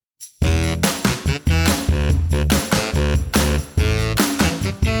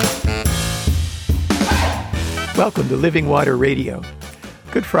Welcome to Living Water Radio.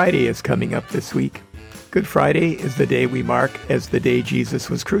 Good Friday is coming up this week. Good Friday is the day we mark as the day Jesus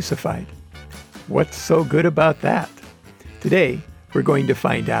was crucified. What's so good about that? Today, we're going to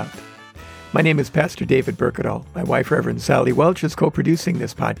find out. My name is Pastor David Berkedal. My wife, Reverend Sally Welch, is co-producing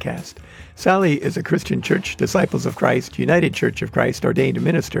this podcast. Sally is a Christian Church, Disciples of Christ, United Church of Christ ordained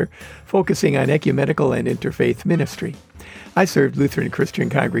minister, focusing on ecumenical and interfaith ministry. I served Lutheran Christian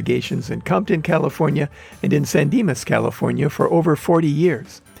congregations in Compton, California, and in San Dimas, California for over 40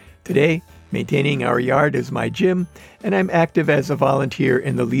 years. Today, maintaining our yard is my gym, and I'm active as a volunteer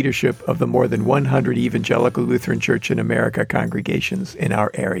in the leadership of the more than 100 Evangelical Lutheran Church in America congregations in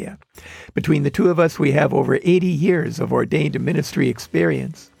our area. Between the two of us, we have over 80 years of ordained ministry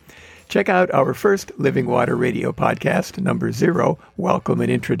experience. Check out our first Living Water Radio podcast, number 0, Welcome and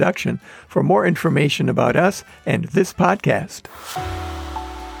Introduction, for more information about us and this podcast.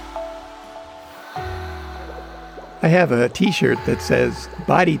 I have a t-shirt that says,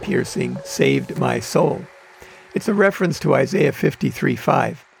 "Body piercing saved my soul." It's a reference to Isaiah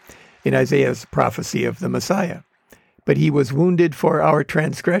 53:5, in Isaiah's prophecy of the Messiah. But he was wounded for our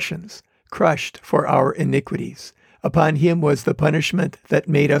transgressions, crushed for our iniquities. Upon him was the punishment that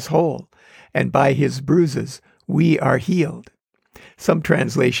made us whole, and by his bruises we are healed. Some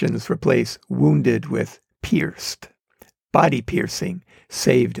translations replace wounded with pierced. Body piercing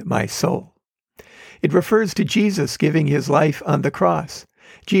saved my soul. It refers to Jesus giving his life on the cross.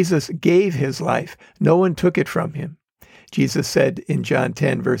 Jesus gave his life. No one took it from him. Jesus said in John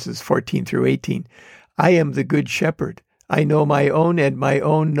 10, verses 14 through 18, "I am the good shepherd. I know my own, and my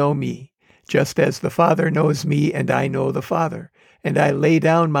own know me. Just as the Father knows me, and I know the Father, and I lay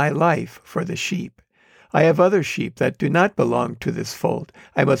down my life for the sheep. I have other sheep that do not belong to this fold.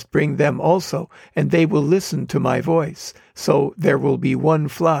 I must bring them also, and they will listen to my voice. So there will be one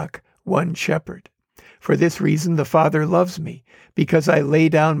flock, one shepherd. For this reason the Father loves me, because I lay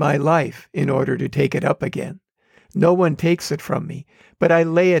down my life in order to take it up again. No one takes it from me, but I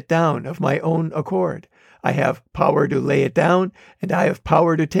lay it down of my own accord. I have power to lay it down, and I have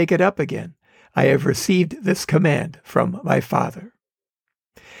power to take it up again. I have received this command from my Father."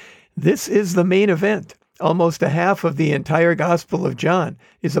 This is the main event. Almost a half of the entire Gospel of John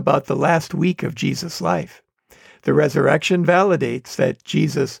is about the last week of Jesus' life. The resurrection validates that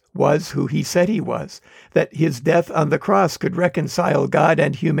Jesus was who he said he was, that his death on the cross could reconcile God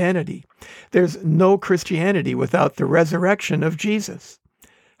and humanity. There's no Christianity without the resurrection of Jesus.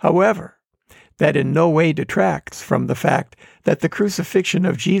 However, that in no way detracts from the fact that the crucifixion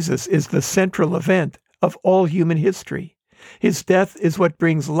of Jesus is the central event of all human history. His death is what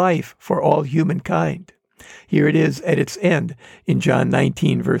brings life for all humankind. Here it is at its end in John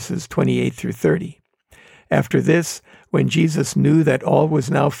 19, verses 28 through 30. After this, when Jesus knew that all was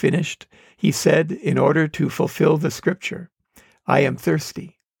now finished, he said, in order to fulfill the scripture, "I am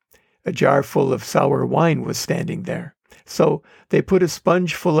thirsty." A jar full of sour wine was standing there. So they put a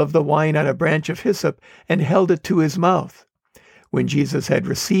sponge full of the wine on a branch of hyssop and held it to his mouth. When Jesus had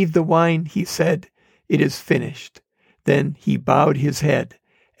received the wine, he said, "It is finished." Then he bowed his head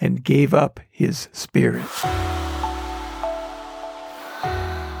and gave up his spirit.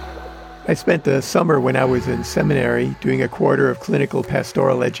 I spent a summer when I was in seminary doing a quarter of clinical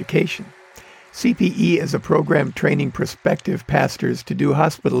pastoral education. CPE is a program training prospective pastors to do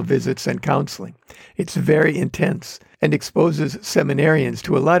hospital visits and counseling. It's very intense and exposes seminarians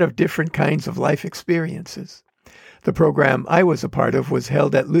to a lot of different kinds of life experiences. The program I was a part of was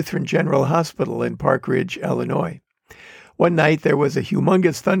held at Lutheran General Hospital in Park Ridge, Illinois. One night there was a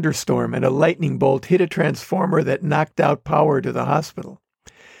humongous thunderstorm and a lightning bolt hit a transformer that knocked out power to the hospital.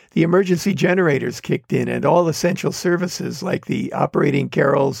 The emergency generators kicked in and all essential services like the operating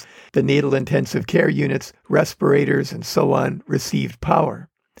carols, the natal intensive care units, respirators, and so on received power.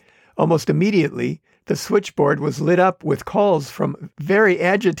 Almost immediately, the switchboard was lit up with calls from very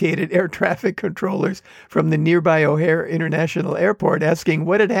agitated air traffic controllers from the nearby O'Hare International Airport asking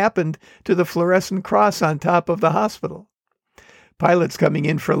what had happened to the fluorescent cross on top of the hospital. Pilots coming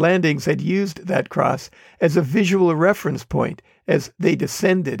in for landings had used that cross as a visual reference point as they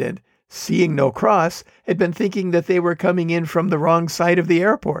descended and, seeing no cross, had been thinking that they were coming in from the wrong side of the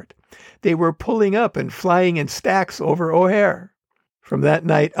airport. They were pulling up and flying in stacks over O'Hare. From that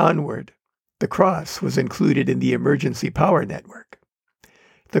night onward, the cross was included in the emergency power network.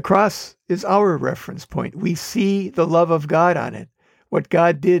 The cross is our reference point. We see the love of God on it, what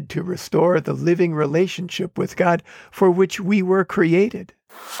God did to restore the living relationship with God for which we were created.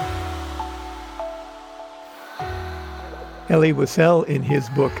 Elie Wiesel, in his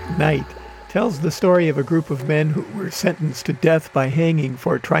book Night, tells the story of a group of men who were sentenced to death by hanging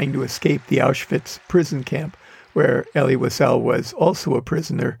for trying to escape the Auschwitz prison camp where Elie Wiesel was also a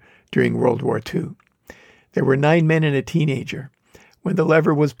prisoner during World War II. There were 9 men and a teenager. When the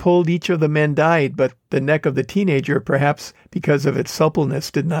lever was pulled, each of the men died, but the neck of the teenager, perhaps because of its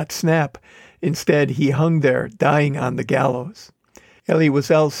suppleness, did not snap. Instead, he hung there, dying on the gallows. Elie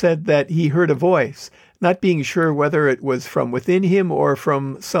Wiesel said that he heard a voice, not being sure whether it was from within him or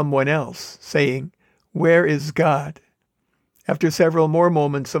from someone else, saying, "Where is God?" After several more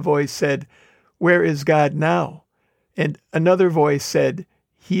moments, a voice said, "Where is God now?" And another voice said,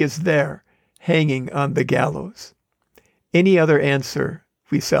 "He is there, hanging on the gallows." Any other answer,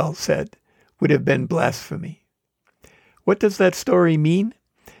 Wiesel said, would have been blasphemy. What does that story mean?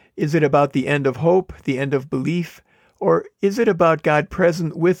 Is it about the end of hope, the end of belief, or is it about God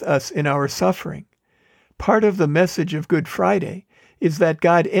present with us in our suffering? Part of the message of Good Friday is that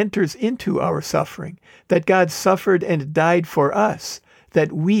God enters into our suffering, that God suffered and died for us,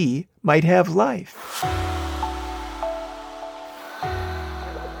 that we might have life.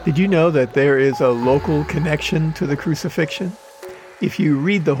 Did you know that there is a local connection to the crucifixion? If you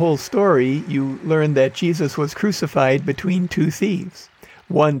read the whole story, you learn that Jesus was crucified between 2 thieves.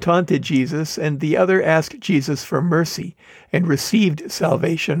 One taunted Jesus, and the other asked Jesus for mercy and received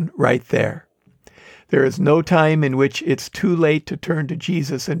salvation right there. There is no time in which it's too late to turn to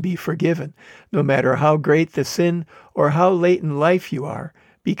Jesus and be forgiven, no matter how great the sin or how late in life you are,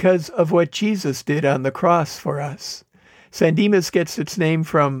 because of what Jesus did on the cross for us. San Dimas gets its name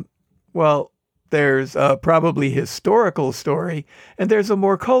from, well, there's a probably historical story, and there's a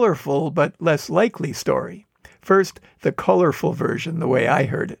more colorful but less likely story. First, the colorful version, the way I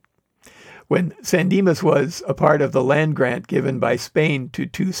heard it. When San Dimas was a part of the land grant given by Spain to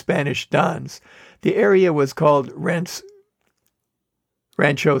 2 Spanish dons, the area was called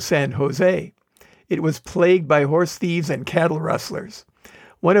Rancho San Jose. It was plagued by horse thieves and cattle rustlers.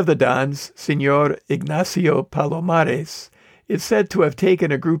 One of the dons, Señor Ignacio Palomares, is said to have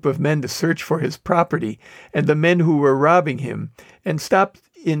taken a group of men to search for his property and the men who were robbing him, and stopped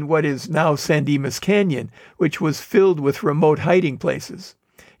in what is now San Dimas Canyon, which was filled with remote hiding places.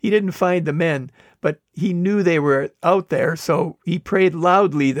 He didn't find the men, but he knew they were out there, so he prayed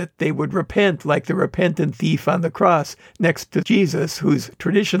loudly that they would repent like the repentant thief on the cross next to Jesus, whose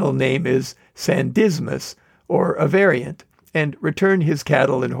traditional name is San Dismas, or a variant, and return his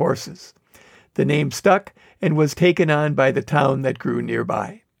cattle and horses. The name stuck and was taken on by the town that grew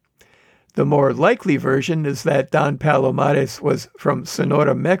nearby. The more likely version is that Don Palomares was from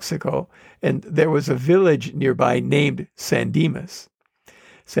Sonora, Mexico, and there was a village nearby named San Dimas.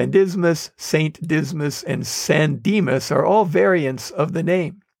 San Dismas, Saint Dismas, and San Dimas are all variants of the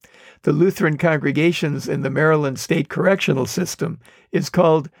name. The Lutheran congregations in the Maryland State Correctional System is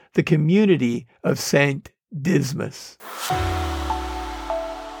called the Community of Saint Dismas.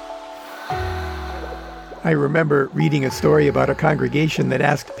 I remember reading a story about a congregation that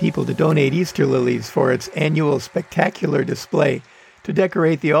asked people to donate Easter lilies for its annual spectacular display to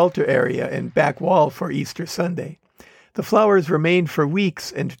decorate the altar area and back wall for Easter Sunday. The flowers remained for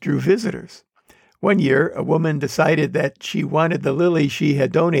weeks and drew visitors. One year, a woman decided that she wanted the lily she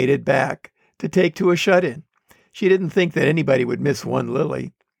had donated back to take to a shut-in. She didn't think that anybody would miss one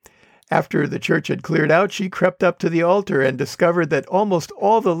lily. After the church had cleared out, she crept up to the altar and discovered that almost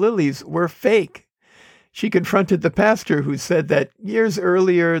all the lilies were fake. She confronted the pastor, who said that years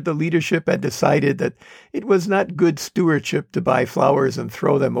earlier the leadership had decided that it was not good stewardship to buy flowers and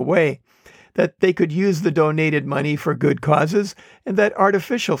throw them away, that they could use the donated money for good causes, and that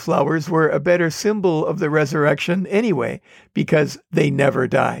artificial flowers were a better symbol of the resurrection anyway, because they never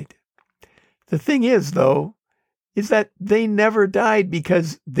died. The thing is, though, is that they never died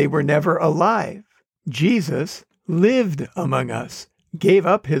because they were never alive. Jesus lived among us, gave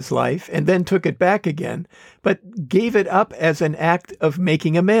up his life, and then took it back again, but gave it up as an act of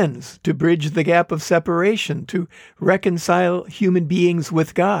making amends, to bridge the gap of separation, to reconcile human beings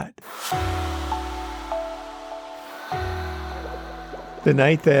with God. The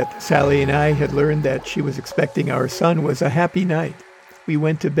night that Sally and I had learned that she was expecting our son was a happy night. We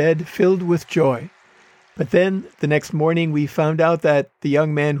went to bed filled with joy. But then, the next morning, we found out that the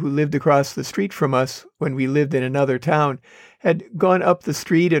young man who lived across the street from us when we lived in another town had gone up the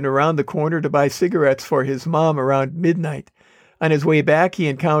street and around the corner to buy cigarettes for his mom around midnight. On his way back, he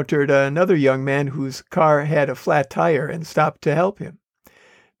encountered another young man whose car had a flat tire and stopped to help him.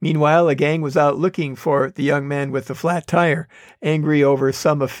 Meanwhile, a gang was out looking for the young man with the flat tire, angry over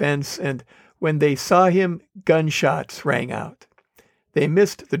some offense, and when they saw him, gunshots rang out. They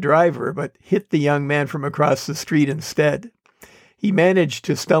missed the driver, but hit the young man from across the street instead. He managed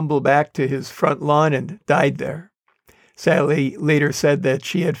to stumble back to his front lawn and died there. Sally later said that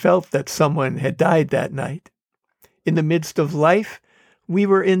she had felt that someone had died that night. In the midst of life, we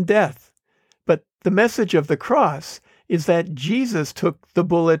were in death. But the message of the cross is that Jesus took the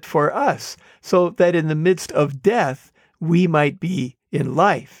bullet for us, so that in the midst of death, we might be in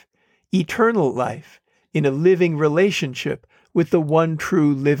life, eternal life, in a living relationship with the one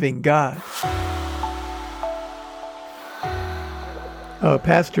true living God. A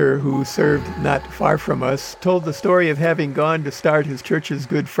pastor who served not far from us told the story of having gone to start his church's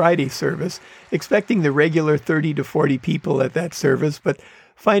Good Friday service, expecting the regular 30 to 40 people at that service, but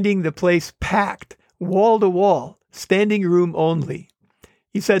finding the place packed, wall to wall, standing room only.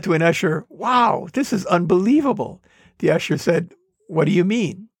 He said to an usher, "Wow, this is unbelievable." The usher said, "What do you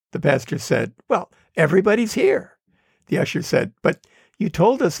mean?" The pastor said, "Well, everybody's here." The usher said, "But you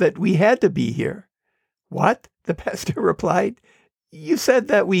told us that we had to be here." "What?" the pastor replied. "You said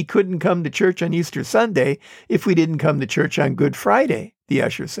that we couldn't come to church on Easter Sunday if we didn't come to church on Good Friday," the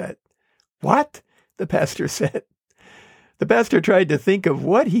usher said. "What?" the pastor said. The pastor tried to think of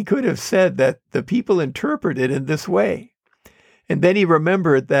what he could have said that the people interpreted in this way. And then he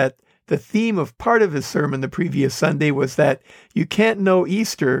remembered that the theme of part of his sermon the previous Sunday was that you can't know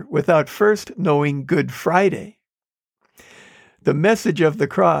Easter without first knowing Good Friday. The message of the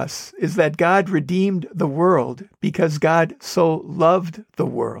cross is that God redeemed the world because God so loved the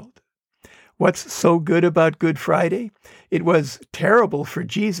world. What's so good about Good Friday? It was terrible for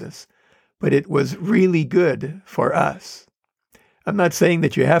Jesus, but it was really good for us. I'm not saying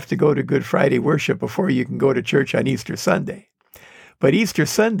that you have to go to Good Friday worship before you can go to church on Easter Sunday, but Easter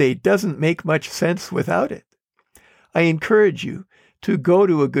Sunday doesn't make much sense without it. I encourage you to go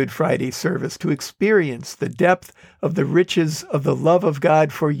to a Good Friday service to experience the depth of the riches of the love of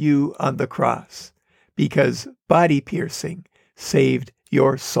God for you on the cross, because body piercing saved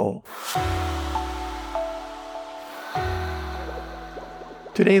your soul.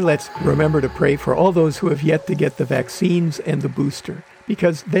 Today, let's remember to pray for all those who have yet to get the vaccines and the booster,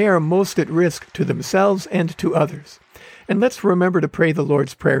 because they are most at risk to themselves and to others. And let's remember to pray the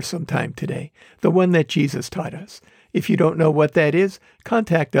Lord's Prayer sometime today, the one that Jesus taught us. If you don't know what that is,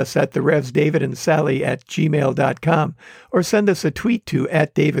 contact us at the Revs David and Sally at gmail.com or send us a tweet to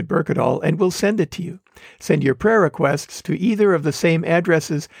 @DavidBurkadal and we'll send it to you. Send your prayer requests to either of the same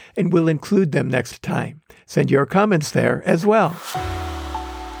addresses and we'll include them next time. Send your comments there as well.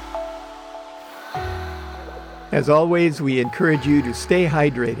 As always, we encourage you to stay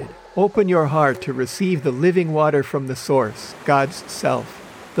hydrated. Open your heart to receive the living water from the source, God's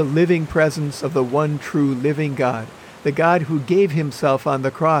self, the living presence of the one true living God, the God who gave himself on the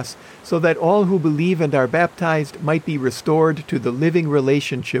cross so that all who believe and are baptized might be restored to the living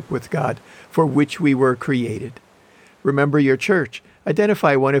relationship with God for which we were created. Remember your church.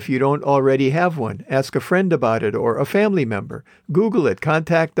 Identify one if you don't already have one. Ask a friend about it or a family member. Google it.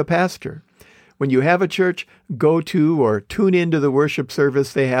 Contact the pastor. When you have a church, go to or tune into the worship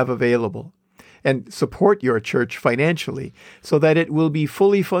service they have available. And support your church financially so that it will be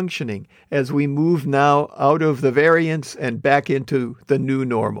fully functioning as we move now out of the variants and back into the new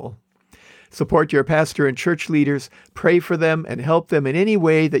normal. Support your pastor and church leaders. Pray for them and help them in any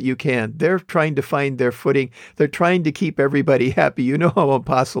way that you can. They're trying to find their footing. They're trying to keep everybody happy. You know how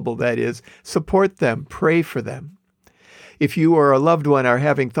impossible that is. Support them. Pray for them. If you or a loved one are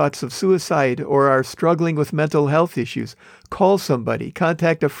having thoughts of suicide or are struggling with mental health issues, call somebody,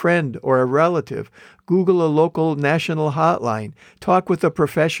 contact a friend or a relative, Google a local national hotline, talk with a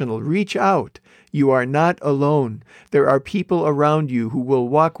professional, reach out. You are not alone. There are people around you who will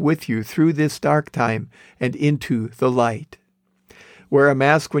walk with you through this dark time and into the light. Wear a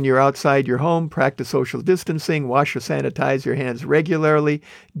mask when you're outside your home, practice social distancing, wash or sanitize your hands regularly,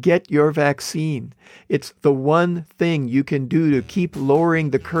 get your vaccine. It's the one thing you can do to keep lowering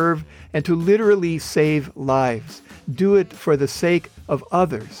the curve and to literally save lives. Do it for the sake of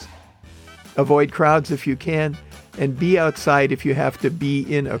others. Avoid crowds if you can, and be outside if you have to be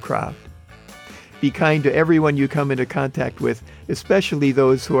in a crowd. Be kind to everyone you come into contact with, especially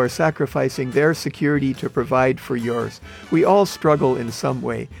those who are sacrificing their security to provide for yours. We all struggle in some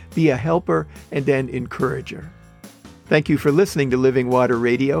way. Be a helper and an encourager. Thank you for listening to Living Water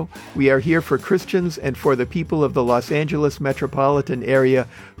Radio. We are here for Christians and for the people of the Los Angeles metropolitan area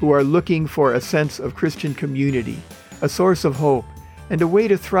who are looking for a sense of Christian community, a source of hope, and a way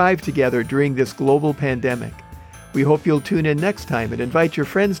to thrive together during this global pandemic. We hope you'll tune in next time and invite your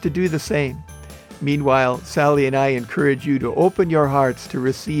friends to do the same. Meanwhile, Sally and I encourage you to open your hearts to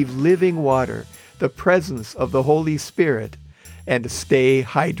receive living water, the presence of the Holy Spirit, and stay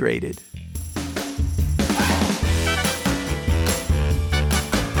hydrated.